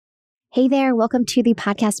Hey there, welcome to the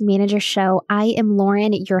Podcast Manager Show. I am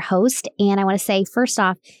Lauren, your host, and I want to say, first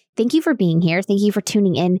off, thank you for being here. Thank you for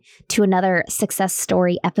tuning in to another success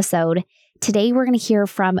story episode. Today, we're going to hear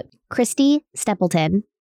from Cristy Stebelton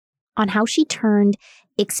on how she turned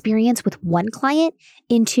experience with one client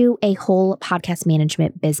into a whole podcast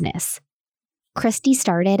management business. Cristy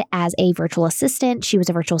started as a virtual assistant. She was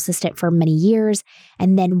a virtual assistant for many years.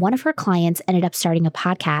 And then one of her clients ended up starting a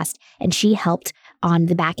podcast, and she helped on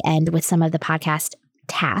the back end with some of the podcast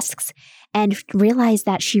tasks and realized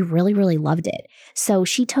that she really, really loved it. So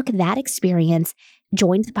she took that experience,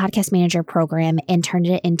 joined the podcast manager program, and turned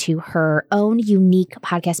it into her own unique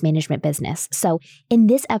podcast management business. So in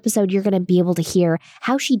this episode, you're going to be able to hear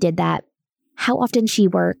how she did that, how often she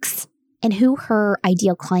works, and who her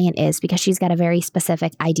ideal client is, because she's got a very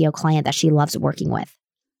specific ideal client that she loves working with.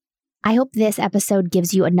 I hope this episode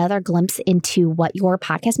gives you another glimpse into what your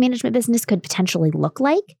podcast management business could potentially look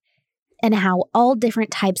like and how all different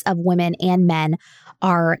types of women and men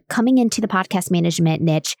are coming into the podcast management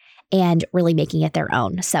niche and really making it their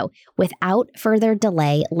own. So without further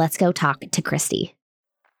delay, let's go talk to Cristy.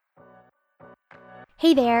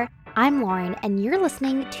 Hey there, I'm Lauren, and you're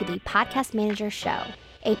listening to the Podcast Manager Show,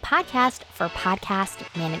 a podcast for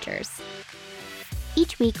podcast managers.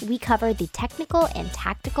 Each week, we cover the technical and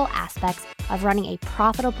tactical aspects of running a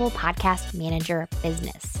profitable podcast manager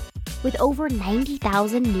business. With over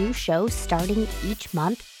 90,000 new shows starting each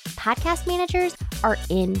month, podcast managers are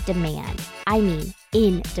in demand. I mean,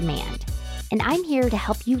 in demand. And I'm here to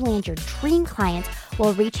help you land your dream clients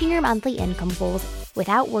while reaching your monthly income goals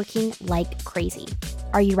without working like crazy.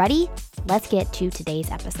 Are you ready? Let's get to today's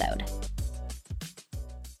episode.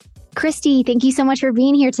 Cristy, thank you so much for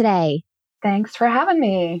being here today. Thanks for having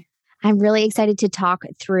me. I'm really excited to talk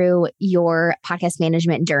through your podcast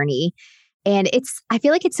management journey. And I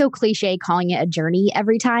feel like it's so cliche calling it a journey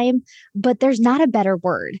every time, but there's not a better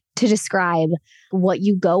word to describe what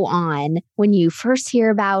you go on when you first hear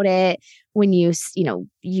about it, when you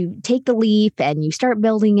take the leap and you start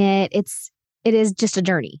building it. It is just a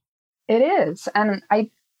journey. It is. And I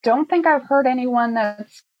don't think I've heard anyone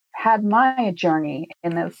that's had my journey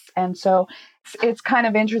in this. And so it's kind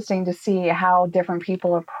of interesting to see how different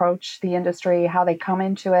people approach the industry, how they come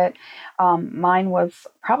into it. Mine was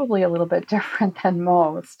probably a little bit different than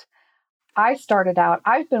most. I started out,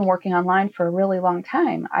 I've been working online for a really long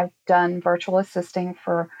time. I've done virtual assisting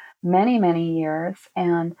for many, many years.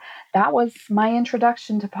 And that was my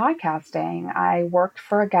introduction to podcasting. I worked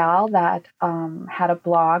for a gal that had a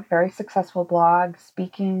blog, very successful blog,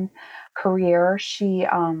 speaking career. She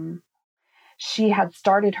had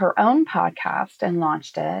started her own podcast and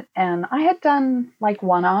launched it. And I had done like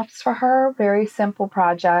one-offs for her, very simple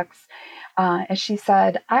projects. And she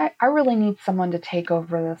said, I really need someone to take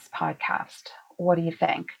over this podcast. What do you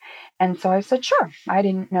think? And so I said, sure. I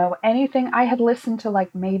didn't know anything. I had listened to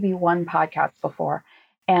like maybe one podcast before.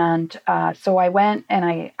 And so I went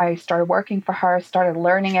and I started working for her, started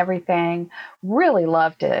learning everything, really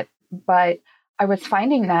loved it. But I was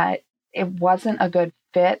finding that it wasn't a good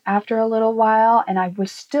fit after a little while. And I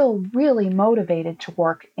was still really motivated to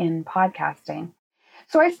work in podcasting.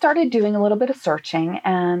 So I started doing a little bit of searching,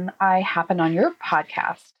 and I happened on your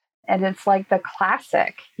podcast. And it's like the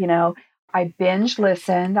classic, I binge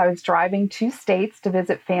listened. I was driving 2 states to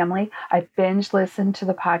visit family. I binge listened to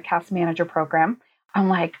the Podcast Manager program. I'm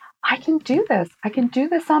like, I can do this. I can do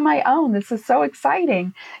this on my own. This is so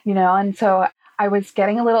exciting, and so I was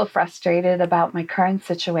getting a little frustrated about my current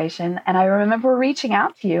situation. And I remember reaching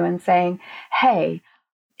out to you and saying, hey,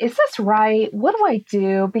 is this right? What do I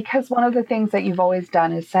do? Because one of the things that you've always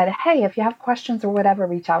done is said, hey, if you have questions or whatever,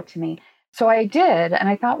 reach out to me. So I did. And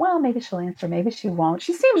I thought, well, maybe she'll answer. Maybe she won't.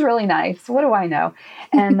 She seems really nice. What do I know?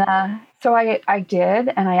 And so I did.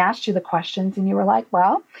 And I asked you the questions, and you were like,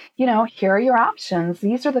 well, here are your options.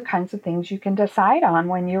 These are the kinds of things you can decide on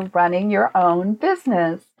when you're running your own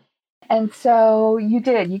business. And so you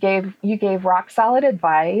did. You gave rock solid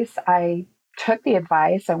advice. I took the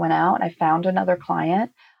advice. I went out and I found another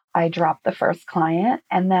client. I dropped the first client.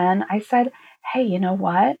 And then I said, hey, you know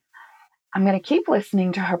what? I'm going to keep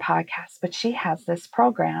listening to her podcast, but she has this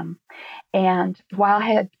program. And while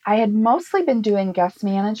I had mostly been doing guest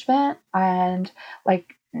management and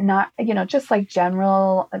not, just like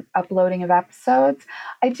general uploading of episodes,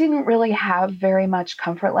 I didn't really have very much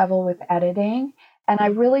comfort level with editing. And I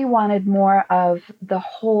really wanted more of the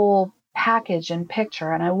whole package and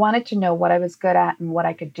picture. And I wanted to know what I was good at and what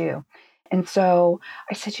I could do. And so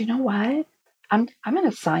I said, you know what? I'm going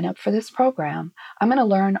to sign up for this program. I'm going to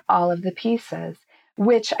learn all of the pieces,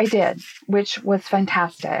 which I did, which was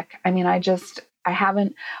fantastic. I mean, I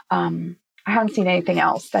haven't seen anything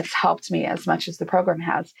else that's helped me as much as the program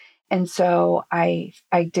has. And so I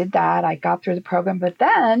did that. I got through the program, but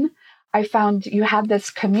then I found you had this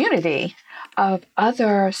community of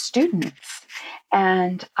other students,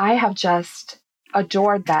 and I have just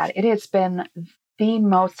adored that. It has been the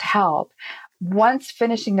most help. Once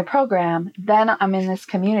finishing the program, then I'm in this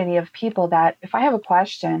community of people that if I have a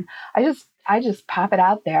question, I just pop it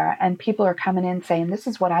out there, and people are coming in saying, this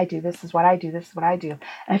is what I do, this is what I do, this is what I do. And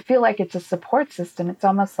I feel like it's a support system. It's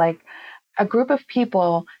almost like a group of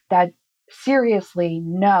people that seriously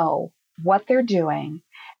know what they're doing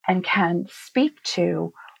and can speak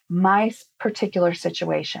to my particular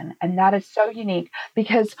situation. And that is so unique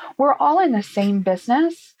because we're all in the same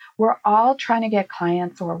business. We're all trying to get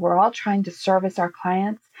clients, or we're all trying to service our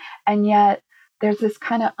clients. And yet there's this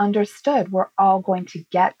kind of understood, we're all going to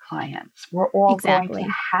get clients. We're all going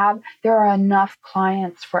to there are enough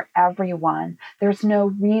clients for everyone. There's no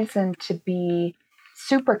reason to be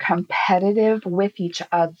super competitive with each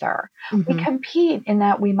other. Mm-hmm. We compete in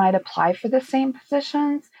that we might apply for the same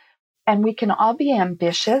positions, and we can all be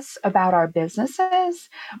ambitious about our businesses,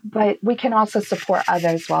 but we can also support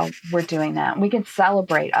others while we're doing that. We can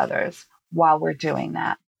celebrate others while we're doing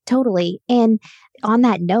that. Totally. And on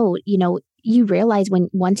that note, you realize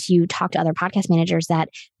once you talk to other podcast managers that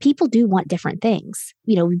people do want different things.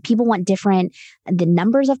 People want the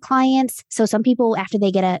numbers of clients. So some people, after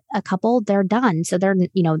they get a couple, they're done. So they're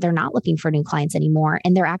not looking for new clients anymore.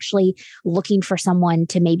 And they're actually looking for someone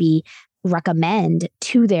to maybe recommend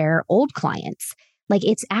to their old clients. Like,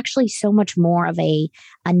 it's actually so much more of a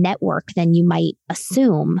network than you might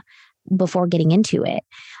assume before getting into it.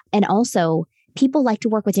 And also, people like to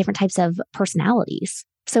work with different types of personalities.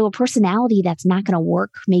 So a personality that's not going to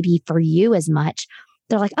work maybe for you as much,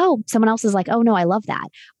 they're like, oh, someone else is like, oh no, I love that.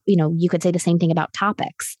 You could say the same thing about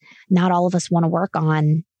topics. Not all of us want to work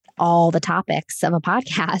on all the topics of a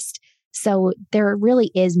podcast. So there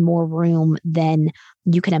really is more room than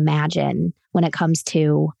you can imagine when it comes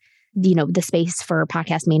to, the space for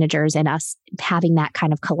podcast managers and us having that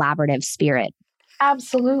kind of collaborative spirit.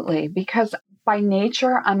 Absolutely. Because by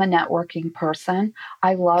nature, I'm a networking person.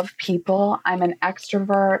 I love people. I'm an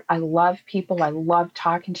extrovert. I love people. I love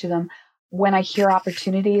talking to them. When I hear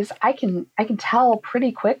opportunities, I can tell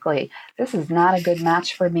pretty quickly, this is not a good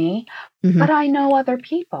match for me, mm-hmm. but I know other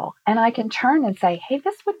people, and I can turn and say, hey,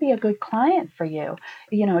 this would be a good client for you.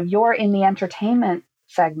 You're in the entertainment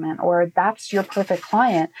segment, or that's your perfect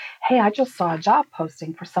client. Hey, I just saw a job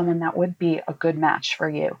posting for someone that would be a good match for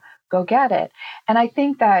you. Go get it. And I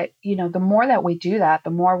think that, the more that we do that, the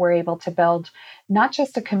more we're able to build not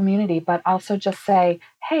just a community, but also just say,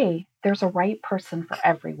 hey, there's a right person for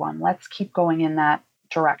everyone. Let's keep going in that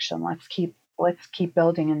direction. Let's keep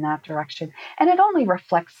building in that direction. And it only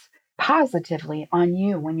reflects positively on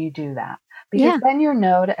you when you do that, because then you're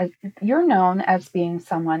known as being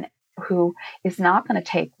someone who is not going to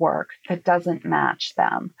take work that doesn't match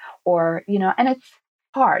them, or, and it's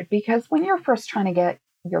hard because when you're first trying to get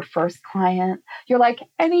your first client, you're like,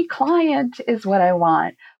 any client is what I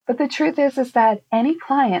want. But the truth is that any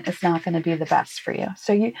client is not going to be the best for you.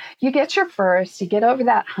 So you get your first, you get over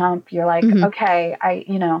that hump. You're like, mm-hmm. okay, I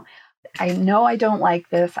know I don't like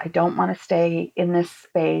this. I don't want to stay in this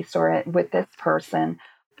space or with this person.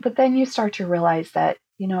 But then you start to realize that,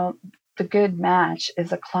 the good match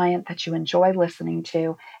is a client that you enjoy listening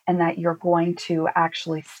to and that you're going to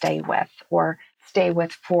actually stay with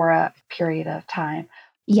for a period of time.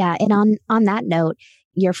 Yeah. And on that note,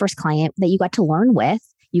 your first client that you got to learn with,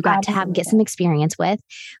 you got to get some experience with,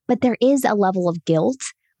 but there is a level of guilt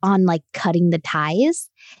on like cutting the ties,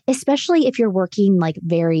 especially if you're working like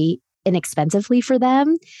very inexpensively for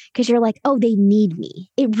them, because you're like, oh, they need me.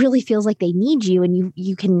 It really feels like they need you. And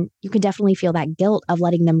you can definitely feel that guilt of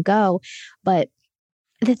letting them go. But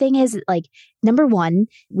the thing is, like, number one,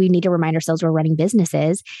 we need to remind ourselves we're running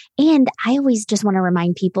businesses. And I always just want to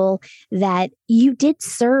remind people that you did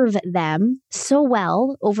serve them so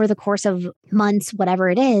well over the course of months, whatever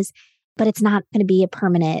it is, but it's not going to be a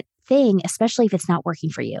permanent thing, especially if it's not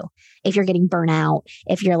working for you. If you're getting burnt out,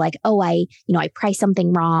 if you're like, oh, I priced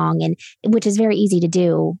something wrong, and which is very easy to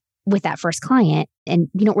do with that first client. And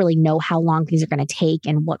you don't really know how long things are going to take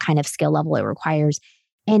and what kind of skill level it requires.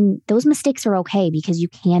 And those mistakes are okay because you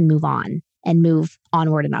can move on and move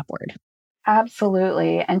onward and upward.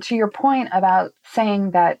 Absolutely. And to your point about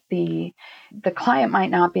saying that the client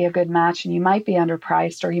might not be a good match and you might be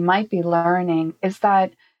underpriced or you might be learning, is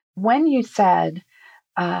that when you said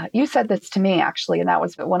this to me, actually, and that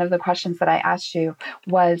was one of the questions that I asked you,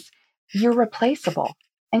 was you're replaceable.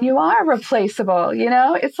 And you are replaceable.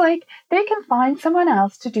 It's like they can find someone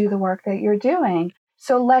else to do the work that you're doing.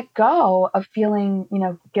 So let go of feeling,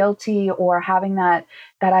 guilty or having that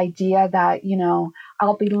idea that,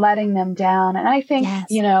 I'll be letting them down. And I think,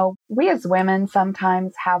 Yes. We as women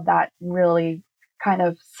sometimes have that really kind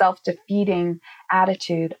of self-defeating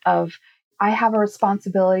attitude of, I have a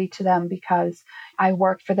responsibility to them because I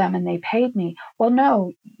worked for them and they paid me. Well,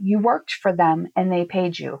 no, you worked for them and they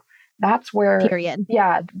paid you. That's where, Period.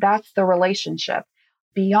 yeah, that's the relationship.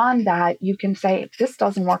 Beyond that, you can say, this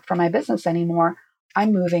doesn't work for my business anymore.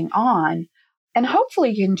 I'm moving on. And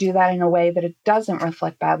hopefully you can do that in a way that it doesn't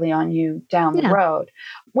reflect badly on you down the road,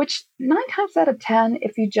 which 9 times out of 10,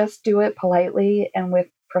 if you just do it politely and with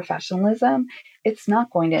professionalism, it's not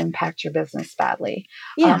going to impact your business badly.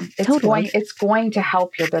 Yeah, totally. It's going to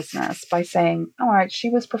help your business by saying, all right, she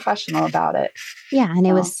was professional about it. Yeah. And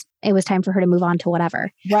it was time for her to move on to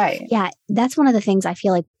whatever. Right. Yeah. That's one of the things I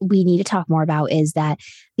feel like we need to talk more about, is that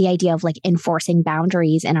the idea of like enforcing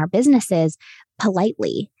boundaries in our businesses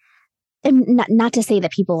politely. And not to say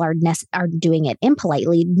that people are doing it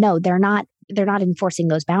impolitely. No, they're not. They're not enforcing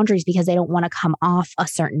those boundaries because they don't want to come off a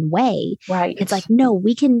certain way. Right. It's like, no,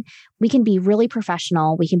 we can be really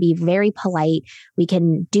professional. We can be very polite. We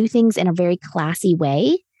can do things in a very classy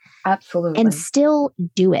way. Absolutely. And still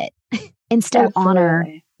do it and still honor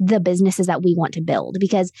the businesses that we want to build,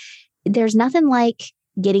 because there's nothing like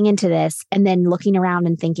getting into this and then looking around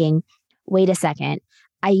and thinking, wait a second,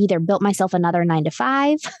 I either built myself another 9 to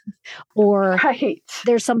 5 or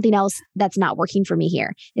there's something else that's not working for me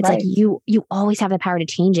here. It's like you always have the power to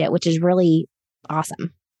change it, which is really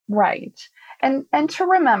awesome. Right. And to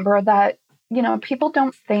remember that, people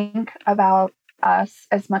don't think about us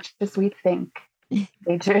as much as we think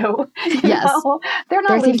they do. Yes. They're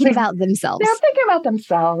thinking about themselves. They're thinking about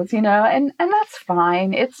themselves, and that's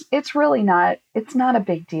fine. It's really not, it's not a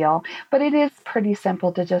big deal, but it is pretty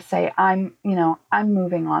simple to just say, I'm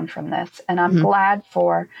moving on from this, and I'm glad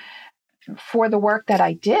for the work that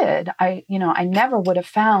I did. I never would have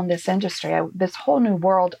found this industry. This whole new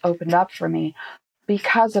world opened up for me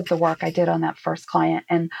because of the work I did on that first client.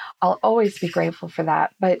 And I'll always be grateful for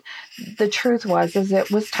that. But the truth is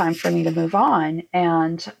it was time for me to move on.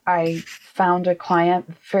 And I found a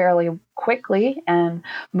client fairly quickly and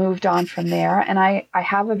moved on from there. And I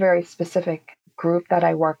have a very specific group that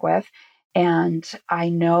I work with. And I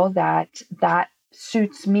know that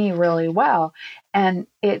suits me really well. And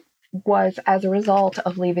it was as a result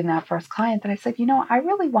of leaving that first client that I said, I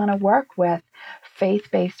really want to work with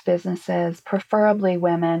faith-based businesses, preferably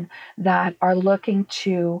women that are looking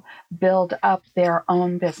to build up their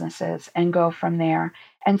own businesses and go from there.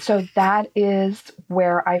 And so that is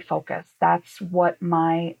where I focus. That's what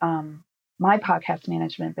my podcast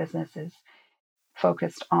management business is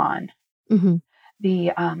focused on. Mm-hmm.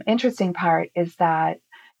 The interesting part is that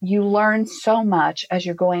you learn so much as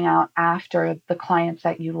you're going out after the clients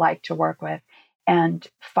that you like to work with and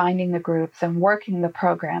finding the groups and working the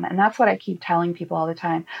program. And that's what I keep telling people all the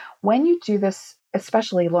time. When you do this,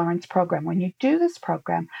 especially Lauren's program, when you do this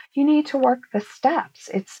program, you need to work the steps.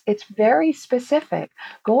 It's very specific.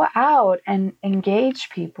 Go out and engage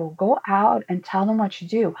people. Go out and tell them what you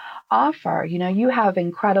do. Offer, you have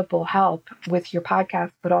incredible help with your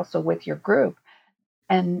podcast, but also with your group.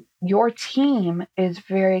 And your team is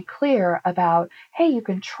very clear about, hey, you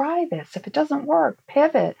can try this. If it doesn't work,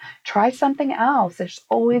 pivot, try something else. There's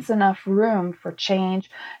always enough room for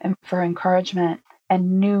change and for encouragement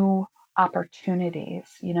and new opportunities.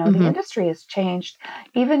 The industry has changed.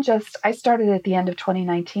 Even I started at the end of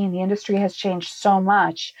 2019. The industry has changed so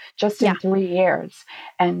much just in 3 years.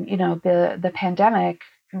 And, the pandemic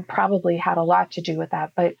probably had a lot to do with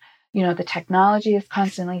that. But the technology is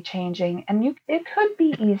constantly changing, and it could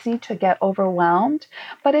be easy to get overwhelmed,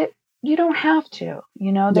 but you don't have to.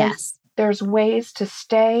 There's ways to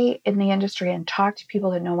stay in the industry and talk to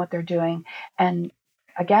people that know what they're doing. And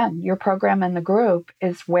again, your program and the group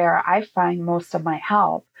is where I find most of my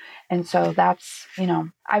help. And so that's,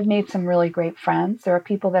 I've made some really great friends. There are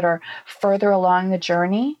people that are further along the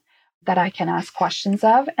journey that I can ask questions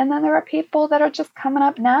of. And then there are people that are just coming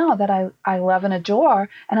up now that I love and adore.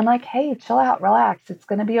 And I'm like, hey, chill out, relax. It's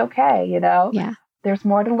going to be okay. Yeah. There's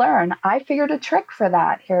more to learn. I figured a trick for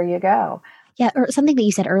that. Here you go. Yeah. Or something that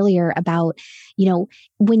you said earlier about,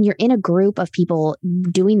 when you're in a group of people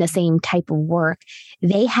doing the same type of work,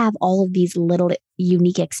 they have all of these little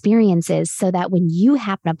unique experiences, so that when you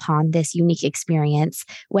happen upon this unique experience,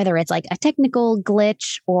 whether it's like a technical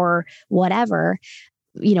glitch or whatever,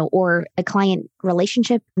 or a client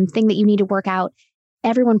relationship thing that you need to work out,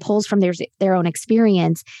 everyone pulls from their own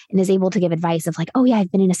experience and is able to give advice of like, oh yeah,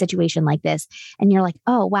 I've been in a situation like this. And you're like,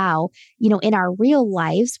 oh wow, in our real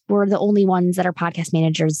lives, we're the only ones that are podcast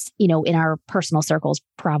managers, in our personal circles,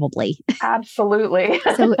 probably. Absolutely.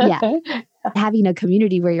 So yeah, having a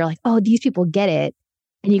community where you're like, oh, these people get it,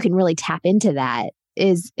 and you can really tap into that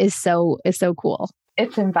is so cool.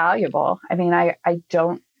 It's invaluable. I mean, I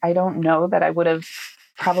don't know that I would have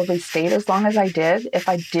probably stayed as long as I did if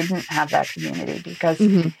I didn't have that community, because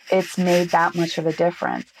it's made that much of a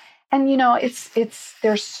difference. And it's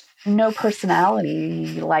there's no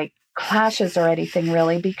personality like clashes or anything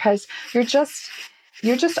really, because you're just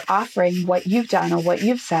offering what you've done or what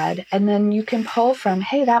you've said, and then you can pull from,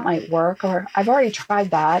 hey, that might work, or I've already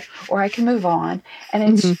tried that, or I can move on.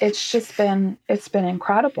 And it's been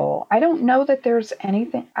incredible. I don't know that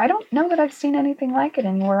I've seen anything like it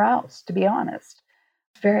anywhere else, to be honest.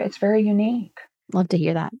 It's very unique. Love to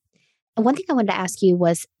hear that. One thing I wanted to ask you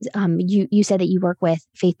was, you said that you work with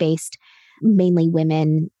faith-based, mainly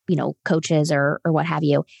women, coaches or what have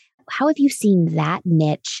you. How have you seen that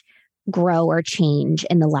niche grow or change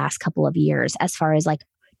in the last couple of years, as far as like,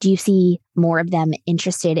 do you see more of them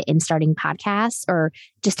interested in starting podcasts? Or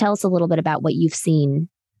just tell us a little bit about what you've seen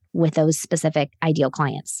with those specific ideal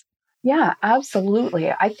clients. Yeah, absolutely.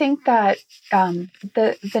 I think that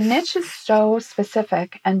the niche is so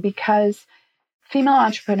specific, and because female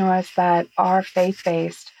entrepreneurs that are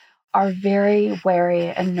faith-based are very wary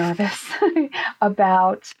and nervous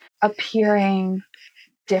about appearing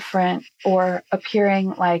different or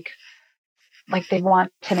appearing like they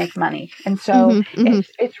want to make money. And so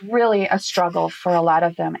it's really a struggle for a lot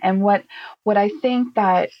of them. And what I think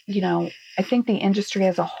that, I think the industry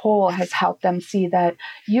as a whole has helped them see that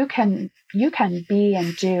you can be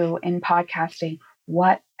and do in podcasting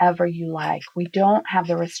whatever you like. We don't have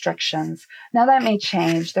the restrictions. Now that may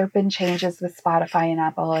change. There have been changes with Spotify and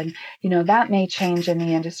Apple, and, that may change in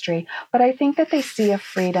the industry. But I think that they see a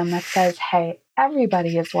freedom that says, hey,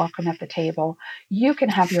 everybody is welcome at the table. You can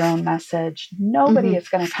have your own message. Nobody is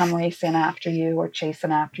going to come racing after you or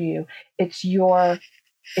chasing after you. It's your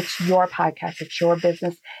podcast. It's your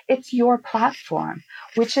business. It's your platform,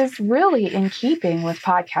 which is really in keeping with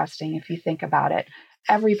podcasting. If you think about it,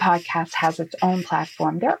 every podcast has its own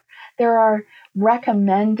platform. There are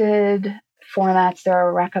recommended formats. There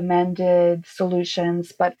are recommended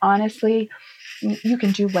solutions, but honestly, you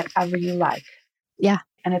can do whatever you like. Yeah.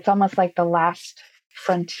 And it's almost like the last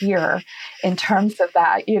frontier in terms of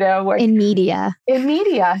that, in media.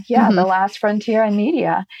 Yeah, the last frontier in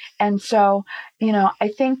media. And so,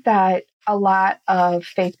 I think that a lot of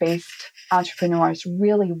faith-based entrepreneurs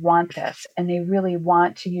really want this, and they really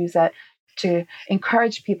want to use it to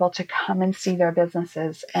encourage people to come and see their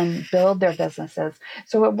businesses and build their businesses.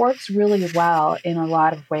 So it works really well in a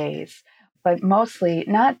lot of ways. But mostly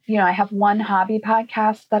not, I have one hobby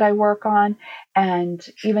podcast that I work on, and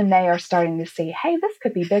even they are starting to see, hey, this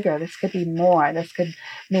could be bigger. This could be more. This could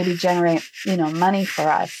maybe generate, money for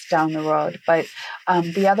us down the road. But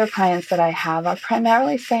the other clients that I have are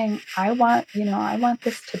primarily saying, I want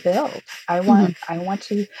this to build. I want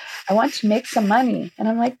to make some money. And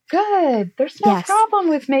I'm like, good. There's no problem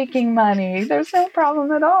with making money. There's no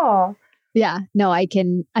problem at all. Yeah, no, I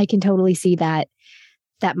can totally see that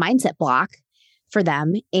mindset block for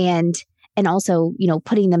them, and also,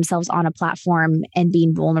 putting themselves on a platform and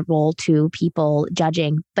being vulnerable to people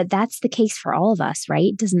judging. But that's the case for all of us,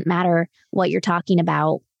 right? Doesn't matter what you're talking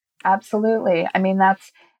about. Absolutely. I mean,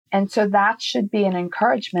 so that should be an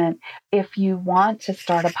encouragement if you want to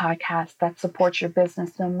start a podcast that supports your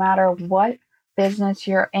business, no matter what business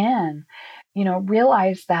you're in.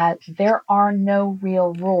 Realize that there are no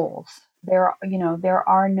real rules. There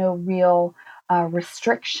are no real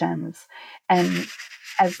restrictions, and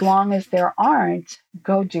as long as there aren't,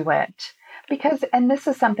 go do it. Because, and this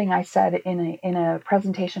is something I said in a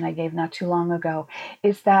presentation I gave not too long ago,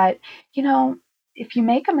 is that if you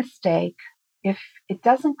make a mistake, if it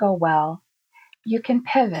doesn't go well, you can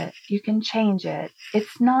pivot, you can change it.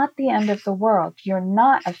 It's not the end of the world. You're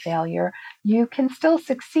not a failure. You can still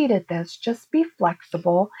succeed at this. Just be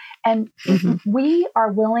flexible. And if we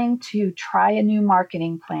are willing to try a new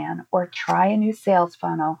marketing plan or try a new sales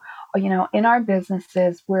funnel, or, in our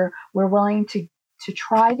businesses, we're willing to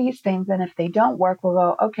try these things. And if they don't work, we'll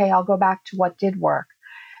go, okay, I'll go back to what did work.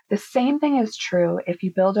 The same thing is true if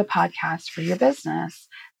you build a podcast for your business.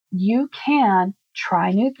 You can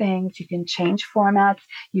try new things. You can change formats.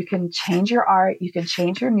 You can change your art. You can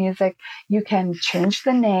change your music. You can change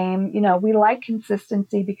the name. We like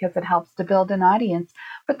consistency because it helps to build an audience.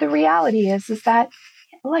 But the reality is that,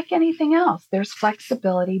 like anything else, there's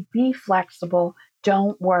flexibility. Be flexible.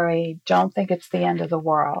 don't worry. Don't think it's the end of the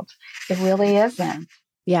world. It really isn't.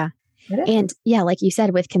 Yeah. It isn't. And yeah, like you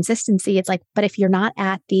said, with consistency, it's like, but if you're not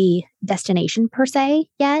at the destination per se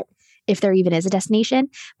yet, if there even is a destination,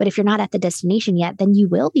 but if you're not at the destination yet, then you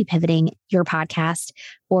will be pivoting your podcast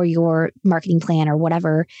or your marketing plan or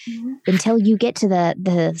whatever until you get to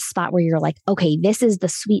the spot where you're like, okay, this is the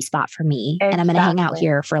sweet spot for me. And I'm going to hang out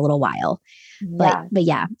here for a little while. But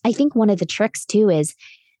yeah, I think one of the tricks too is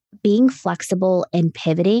being flexible and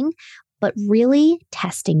pivoting, but really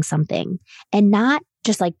testing something and not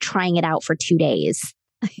just like trying it out for 2 days.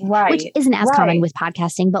 Right. Which isn't as common with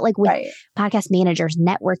podcasting, but like with podcast managers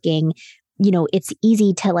networking, it's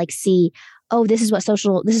easy to like see, oh, this is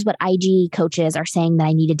what IG coaches are saying that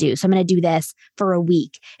I need to do. So I'm going to do this for a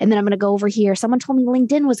week. And then I'm going to go over here. Someone told me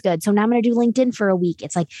LinkedIn was good. So now I'm going to do LinkedIn for a week.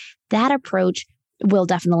 It's like that approach will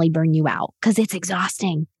definitely burn you out because it's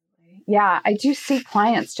exhausting. Yeah, I do see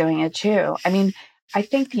clients doing it too. I mean, I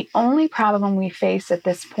think the only problem we face at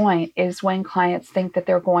this point is when clients think that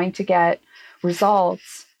they're going to get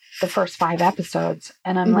results the first 5 episodes.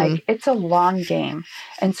 And I'm like, it's a long game.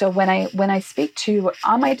 And so when I speak to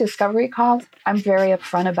on my discovery calls, I'm very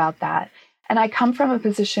upfront about that. And I come from a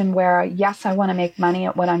position where, yes, I want to make money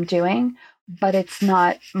at what I'm doing, but it's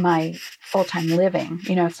not my full-time living.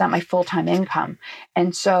 It's not my full-time income.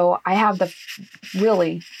 And so I have the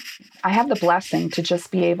blessing to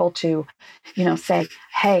just be able to, say,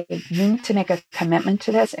 hey, you need to make a commitment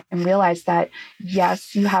to this and realize that,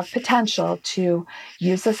 yes, you have potential to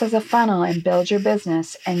use this as a funnel and build your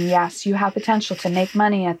business. And yes, you have potential to make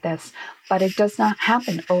money at this, but it does not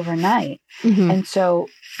happen overnight. And so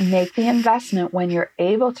make the investment when you're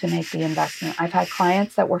able to make the investment. I've had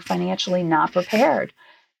clients that were financially not prepared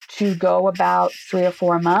to go about 3 or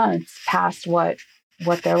 4 months past what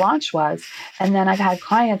their launch was. And then I've had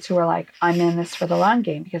clients who are like, I'm in this for the long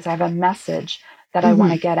game because I have a message that I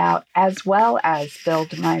want to get out as well as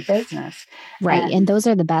build my business. Right. And those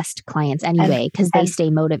are the best clients anyway, because they stay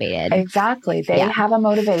motivated. Exactly. They have a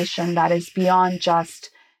motivation that is beyond just,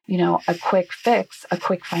 a quick fix, a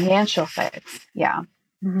quick financial fix. Yeah.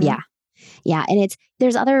 Yeah. Yeah. And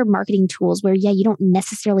there's other marketing tools where, you don't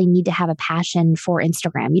necessarily need to have a passion for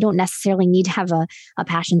Instagram. You don't necessarily need to have a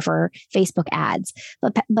passion for Facebook ads,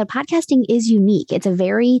 but podcasting is unique. It's a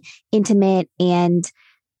very intimate and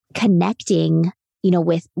connecting,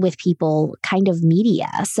 with people kind of media.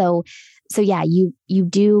 So yeah, you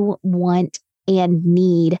do want and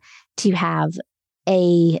need to have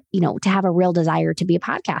to have a real desire to be a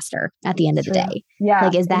podcaster at the end of the day. Yeah.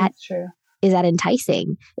 Like, is that true? Is that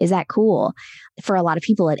enticing? Is that cool? For a lot of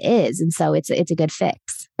people, it is. And so it's a good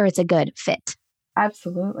fix, or it's a good fit.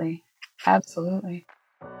 Absolutely. Absolutely.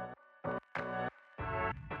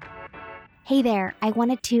 Hey there. I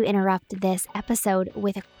wanted to interrupt this episode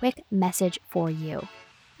with a quick message for you.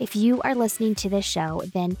 If you are listening to this show,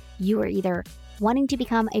 then you are either wanting to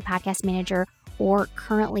become a podcast manager or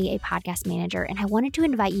currently a podcast manager. And I wanted to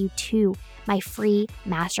invite you to my free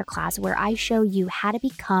masterclass where I show you how to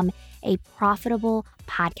become a profitable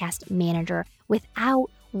podcast manager without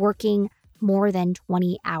working more than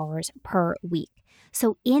 20 hours per week.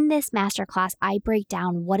 So in this masterclass, I break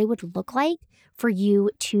down what it would look like for you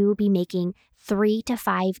to be making $3,000 to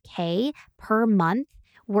 $5,000 per month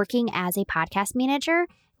working as a podcast manager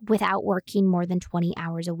without working more than 20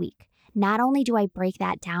 hours a week. Not only do I break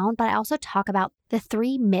that down, but I also talk about the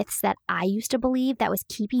 3 myths that I used to believe that was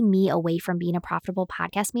keeping me away from being a profitable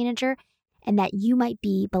podcast manager and that you might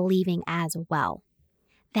be believing as well.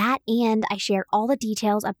 That, and I share all the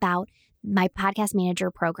details about my podcast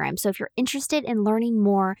manager program. So if you're interested in learning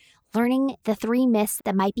more, learning the 3 myths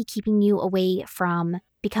that might be keeping you away from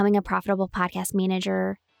becoming a profitable podcast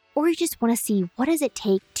manager, or you just want to see what does it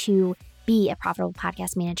take to be a profitable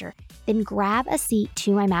podcast manager, then grab a seat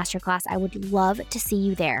to my masterclass. I would love to see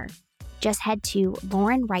you there. Just head to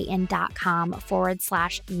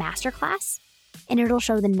laurenwrighton.com/masterclass and it'll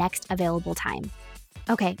show the next available time.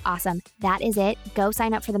 Okay, awesome. That is it. Go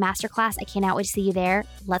sign up for the masterclass. I cannot wait to see you there.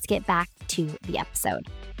 Let's get back to the episode.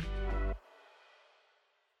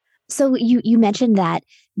 So you mentioned that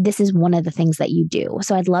this is one of the things that you do.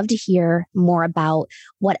 So I'd love to hear more about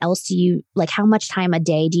what else do you, like how much time a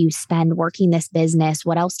day do you spend working this business?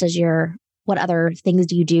 What other things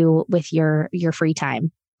do you do with your free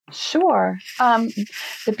time? Sure.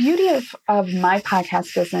 The beauty of my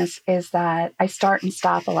podcast business is that I start and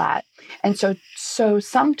stop a lot. And so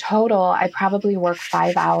sum total, I probably work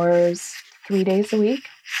 5 hours, 3 days a week,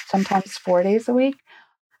 sometimes 4 days a week.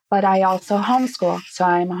 But I also homeschool. So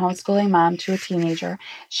I'm a homeschooling mom to a teenager.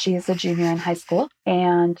 She is a junior in high school.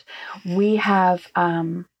 And we have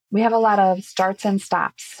we have a lot of starts and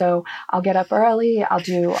stops. So I'll get up early. I'll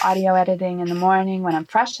do audio editing in the morning when I'm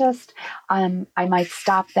freshest. I might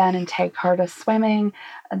stop then and take her to swimming,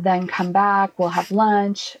 then come back. We'll have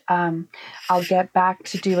lunch. I'll get back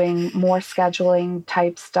to doing more scheduling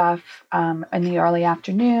type stuff in the early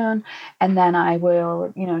afternoon. And then I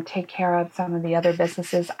will, take care of some of the other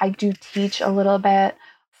businesses. I do teach a little bit.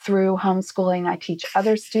 Through homeschooling, I teach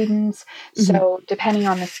other students. So depending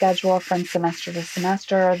on the schedule from semester to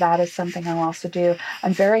semester, that is something I'll also do.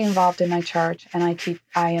 I'm very involved in my church, and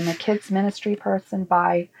I am a kids ministry person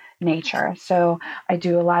by nature. So I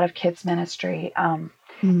do a lot of kids ministry,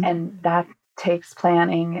 and that takes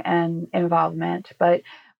planning and involvement. But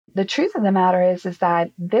the truth of the matter is that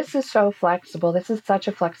this is so flexible. This is such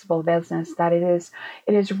a flexible business that it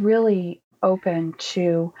is really open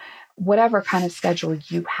to whatever kind of schedule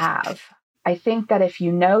you have. I think that if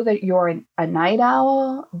you know that you're a night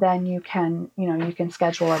owl, then you can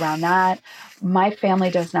schedule around that. My family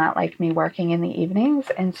does not like me working in the evenings,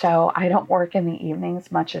 and so I don't work in the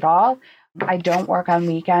evenings much at all. I don't work on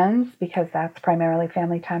weekends because that's primarily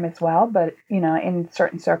family time as well. But, in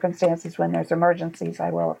certain circumstances when there's emergencies, I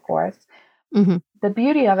will, of course. The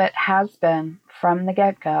beauty of it has been from the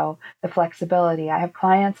get-go, the flexibility. I have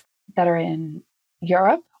clients that are in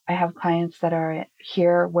Europe. I have clients that are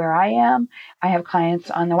here where I am. I have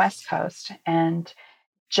clients on the West Coast, and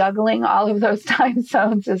juggling all of those time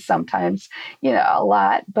zones is sometimes, a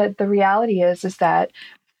lot. But the reality is that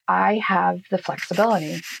I have the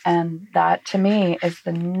flexibility, and that to me is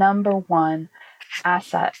the number one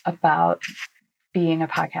asset about being a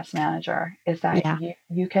podcast manager is that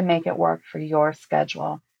you can make it work for your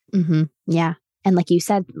schedule. Yeah. And like you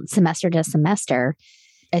said, semester to semester,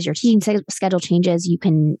 as your teaching schedule changes, you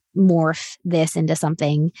can morph this into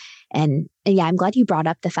something. And yeah, I'm glad you brought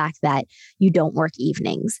up the fact that you don't work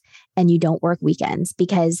evenings and you don't work weekends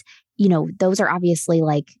because, those are obviously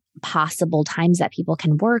like possible times that people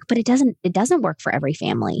can work, but it doesn't work for every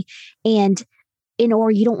family. And or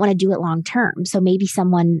you don't want to do it long term. So maybe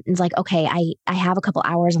someone is like, okay, I have a couple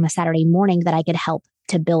hours on a Saturday morning that I could help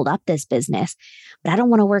to build up this business, but I don't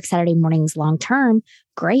want to work Saturday mornings long term.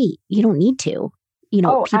 Great. You don't need to.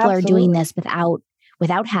 People absolutely. are doing this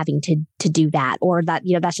without having to do that, or that,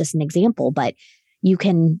 that's just an example, but you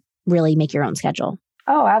can really make your own schedule.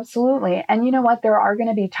 Oh, absolutely. And you know what? There are going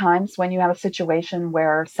to be times when you have a situation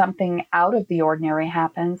where something out of the ordinary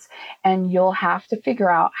happens, and you'll have to figure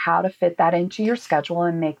out how to fit that into your schedule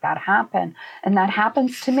and make that happen. And that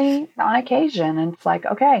happens to me on occasion. And it's like,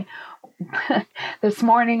 okay, this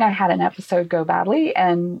morning I had an episode go badly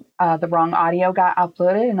and the wrong audio got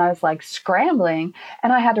uploaded, and I was like scrambling,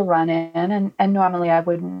 and I had to run in, and normally I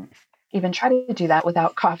wouldn't even try to do that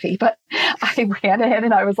without coffee, but I ran in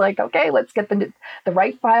and I was like, okay, let's get the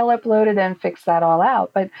right file uploaded and fix that all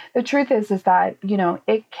out. But the truth is that,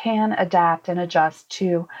 it can adapt and adjust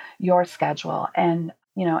to your schedule. And,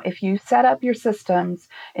 if you set up your systems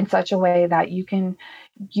in such a way that you can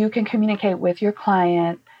communicate with your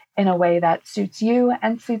client in a way that suits you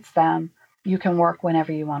and suits them, you can work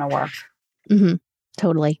whenever you want to work.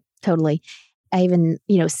 Totally. I even,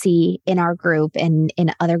 see in our group and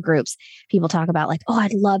in other groups, people talk about like, oh,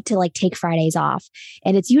 I'd love to like take Fridays off.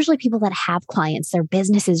 And it's usually people that have clients, their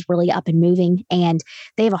business is really up and moving, and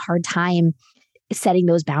they have a hard time setting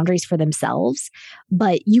those boundaries for themselves.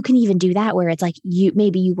 But you can even do that where it's like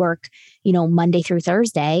maybe you work, Monday through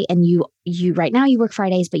Thursday, and you right now you work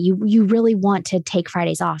Fridays, but you really want to take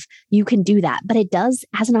Fridays off. You can do that. But it does,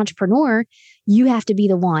 as an entrepreneur, you have to be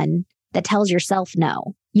the one that tells yourself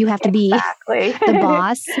no. You have to be the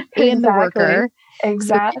boss and the worker.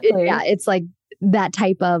 Exactly. So it's like that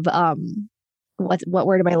type of what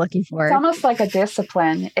word am I looking for? It's almost like a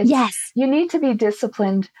discipline. Yes. You need to be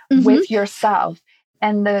disciplined with yourself.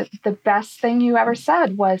 And the best thing you ever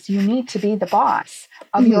said was you need to be the boss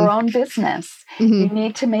of your own business. You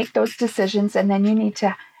need to make those decisions, and then you need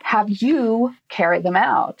to have you carry them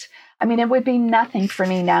out. I mean, it would be nothing for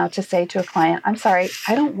me now to say to a client, I'm sorry,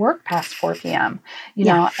 I don't work past 4 p.m.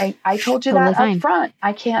 I told you totally that up front.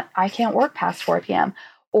 I can't work past 4 p.m.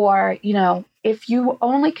 Or, if you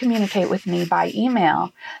only communicate with me by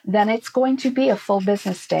email, then it's going to be a full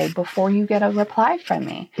business day before you get a reply from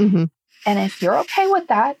me. And if you're okay with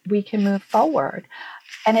that, we can move forward.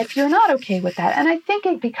 And if you're not okay with that, and I think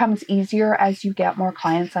it becomes easier as you get more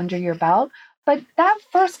clients under your belt, but that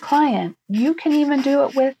first client, you can even do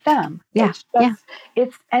it with them. Yeah.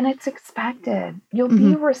 It's expected. You'll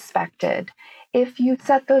be respected. If you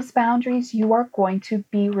set those boundaries, you are going to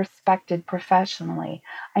be respected professionally.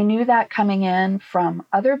 I knew that coming in from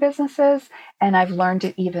other businesses, and I've learned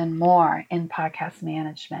it even more in podcast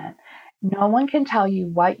management. No one can tell you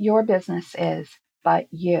what your business is but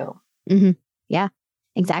you. Mm-hmm. Yeah,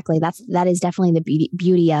 exactly. That is definitely the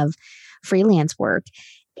beauty of freelance work.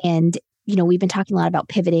 And, we've been talking a lot about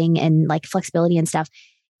pivoting and like flexibility and stuff.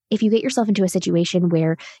 If you get yourself into a situation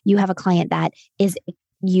where you have a client that is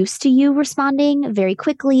used to you responding very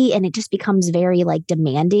quickly and it just becomes very like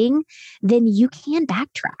demanding, then you can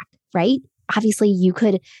backtrack, right? Obviously, you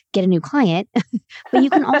could get a new client, but you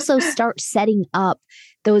can also start setting up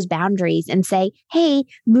those boundaries and say, hey,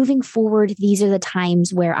 moving forward, these are the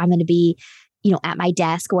times where I'm going to be, at my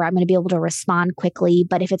desk, where I'm going to be able to respond quickly.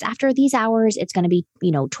 But if it's after these hours, it's going to be,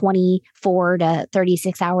 24 to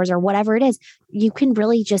 36 hours or whatever it is. You can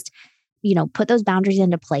really just, put those boundaries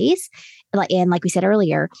into place. And like we said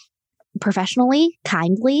earlier, professionally,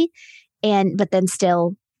 kindly, but then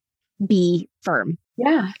still be firm.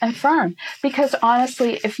 Yeah, and firm. Because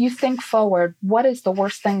honestly, if you think forward, what is the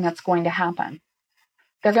worst thing that's going to happen?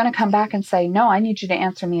 They're going to come back and say, no, I need you to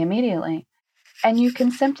answer me immediately. And you can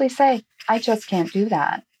simply say, I just can't do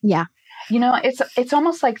that. Yeah. It's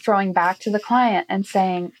almost like throwing back to the client and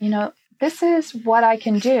saying, this is what I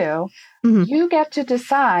can do. Mm-hmm. You get to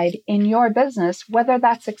decide in your business whether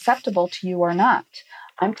that's acceptable to you or not.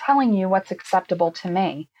 I'm telling you what's acceptable to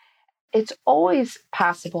me. It's always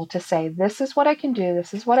possible to say, this is what I can do,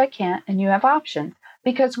 this is what I can't, and you have options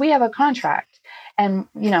because we have a contract. And,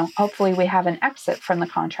 hopefully we have an exit from the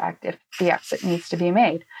contract if the exit needs to be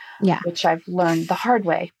made, which I've learned the hard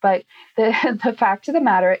way. But the fact of the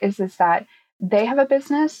matter is that they have a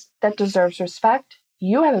business that deserves respect.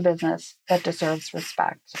 You have a business that deserves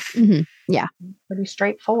respect. Mm-hmm. Yeah. Pretty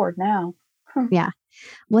straightforward now. Yeah.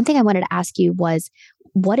 One thing I wanted to ask you was,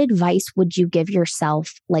 what advice would you give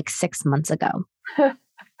yourself like 6 months ago?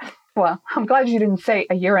 Well, I'm glad you didn't say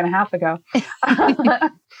a year and a half ago.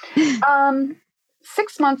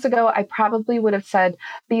 6 months ago, I probably would have said,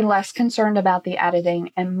 be less concerned about the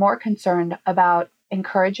editing and more concerned about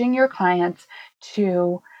encouraging your clients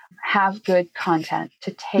to have good content,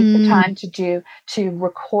 to take the time to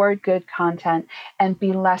record good content, and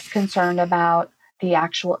be less concerned about the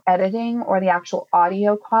actual editing or the actual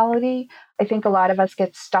audio quality. I think a lot of us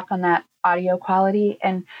get stuck on that audio quality,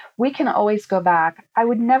 and we can always go back. I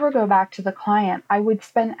would never go back to the client. I would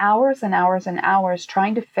spend hours and hours and hours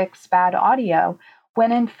trying to fix bad audio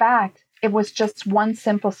when in fact it was just one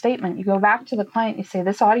simple statement. You go back to the client, you say,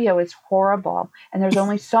 this audio is horrible and there's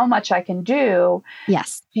only so much I can do.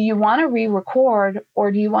 Yes. Do you want to re-record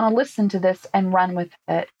or do you want to listen to this and run with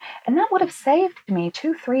it? And that would have saved me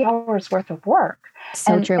 2-3 hours worth of work.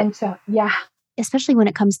 So true. And so, yeah. Especially when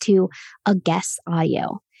it comes to a guest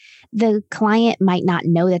audio. The client might not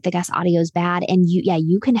know that the guest audio is bad. And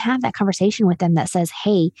you can have that conversation with them that says,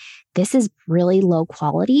 hey, this is really low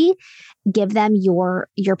quality. Give them your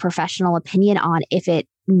professional opinion on if it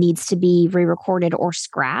needs to be re-recorded or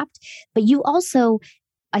scrapped. But you also,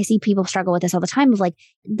 I see people struggle with this all the time of like,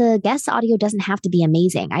 the guest audio doesn't have to be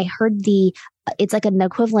amazing. I heard it's like an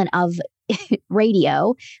equivalent of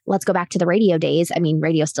radio. Let's go back to the radio days. I mean,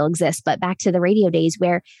 radio still exists, but back to the radio days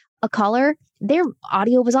where a caller, their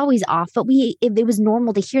audio was always off, but it was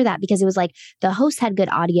normal to hear that because it was like the host had good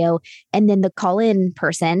audio and then the call-in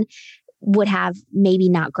person would have maybe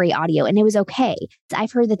not great audio, and it was okay.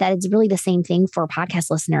 I've heard that is really the same thing for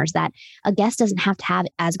podcast listeners, that a guest doesn't have to have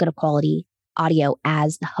as good a quality audio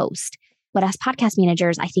as the host. But as podcast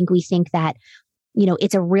managers, I think we think that,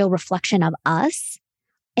 it's a real reflection of us.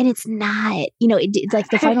 And it's not, it's like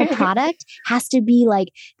the final product has to be like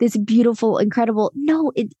this beautiful, incredible.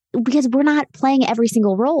 No, because we're not playing every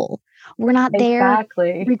single role. We're not there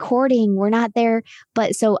recording. We're not there.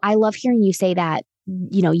 But so I love hearing you say that,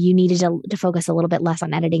 you needed to focus a little bit less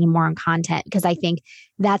on editing and more on content, because I think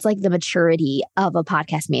that's like the maturity of a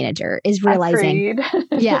podcast manager is realizing,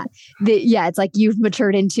 it's like you've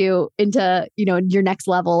matured into, your next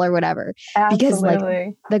level or whatever. Absolutely. Because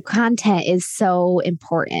like the content is so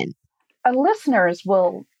important. Listeners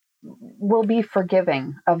will be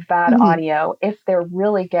forgiving of bad audio if they're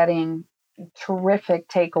really getting terrific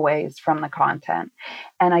takeaways from the content.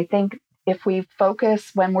 And I think if we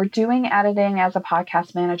focus when we're doing editing as a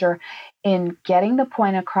podcast manager in getting the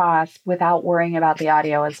point across without worrying about the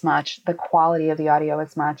audio as much, the quality of the audio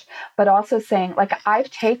as much, but also saying, like,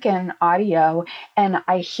 I've taken audio and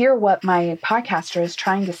I hear what my podcaster is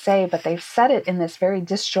trying to say, but they've said it in this very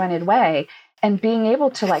disjointed way. And being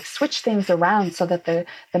able to like switch things around so that the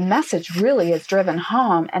message really is driven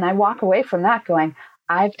home. And I walk away from that going,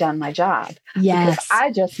 I've done my job. Yes. Because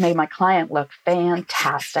I just made my client look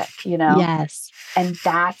fantastic, Yes. And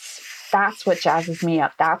that's what jazzes me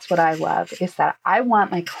up. That's what I love, is that I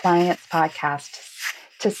want my client's podcast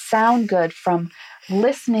to sound good from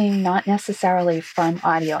listening, not necessarily from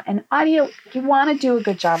audio. And audio, you want to do a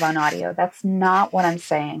good job on audio. That's not what I'm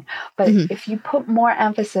saying. But if you put more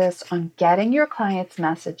emphasis on getting your client's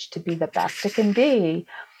message to be the best it can be,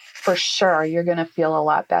 for sure, you're going to feel a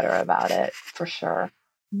lot better about it, for sure.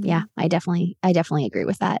 Yeah, I definitely agree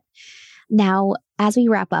with that. Now, as we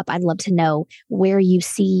wrap up, I'd love to know where you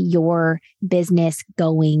see your business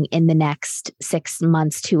going in the next 6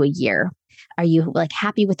 months to a year. Are you like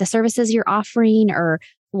happy with the services you're offering, or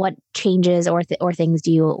what changes or things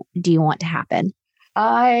do you want to happen?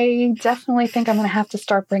 I definitely think I'm going to have to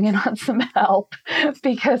start bringing on some help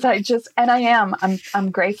because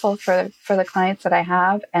I'm grateful for the clients that I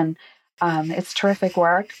have, and it's terrific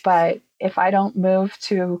work. But if I don't move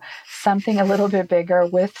to something a little bit bigger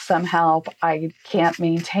with some help, I can't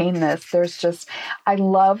maintain this. I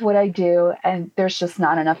love what I do, and there's just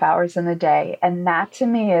not enough hours in the day. And that to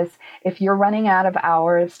me is, if you're running out of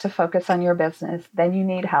hours to focus on your business, then you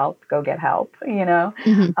need help. Go get help, you know?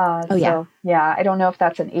 Yeah, I don't know if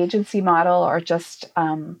that's an agency model or just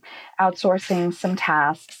outsourcing some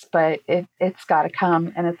tasks, but it's got to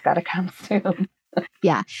come, and it's got to come soon.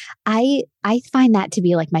 Yeah. I find that to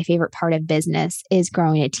be like my favorite part of business is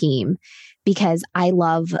growing a team, because I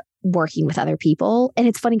love working with other people. And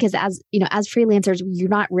it's funny because as freelancers, you're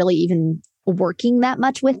not really even working that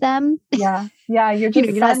much with them. Yeah. You're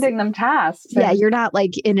just sending them tasks. Yeah. You're not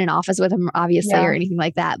like in an office with them, obviously, or anything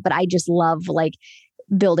like that. But I just love like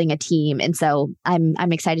building a team. And so I'm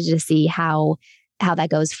excited to see how that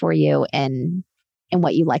goes for you and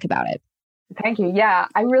what you like about it. Thank you. Yeah.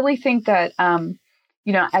 I really think that,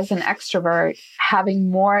 as an extrovert, having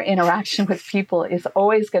more interaction with people is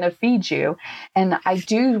always going to feed you. And I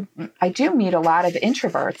do meet a lot of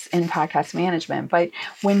introverts in podcast management, but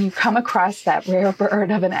when you come across that rare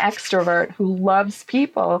bird of an extrovert who loves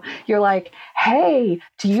people, you're like, hey,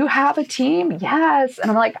 do you have a team? Yes.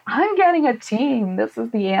 And I'm like, I'm getting a team. This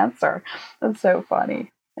is the answer. That's so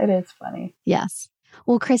funny. It is funny. Yes.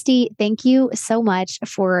 Well, Cristy, thank you so much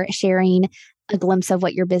for sharing a glimpse of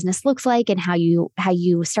what your business looks like and how you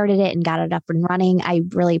started it and got it up and running. I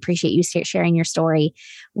really appreciate you sharing your story.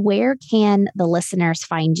 Where can the listeners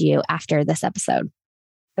find you after this episode?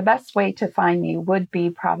 The best way to find me would be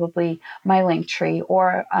probably my Linktree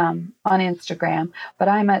or on Instagram, but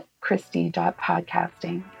I'm at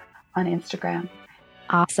Cristy.podcasting on Instagram.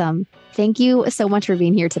 Awesome. Thank you so much for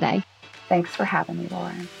being here today. Thanks for having me,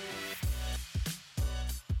 Lauren.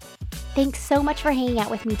 Thanks so much for hanging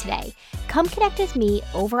out with me today. Come connect with me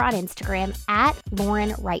over on Instagram at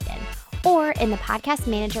Lauren Wrighton or in the Podcast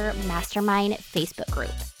Manager Mastermind Facebook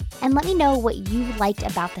group. And let me know what you liked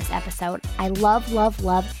about this episode. I love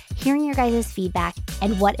hearing your guys' feedback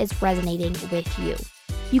and what is resonating with you.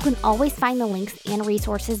 You can always find the links and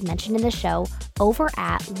resources mentioned in the show over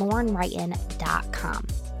at laurenwrighton.com.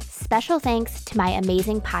 Special thanks to my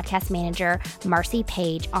amazing podcast manager, Marcy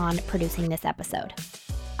Page, on producing this episode.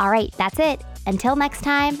 All right, that's it. Until next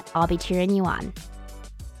time, I'll be cheering you on.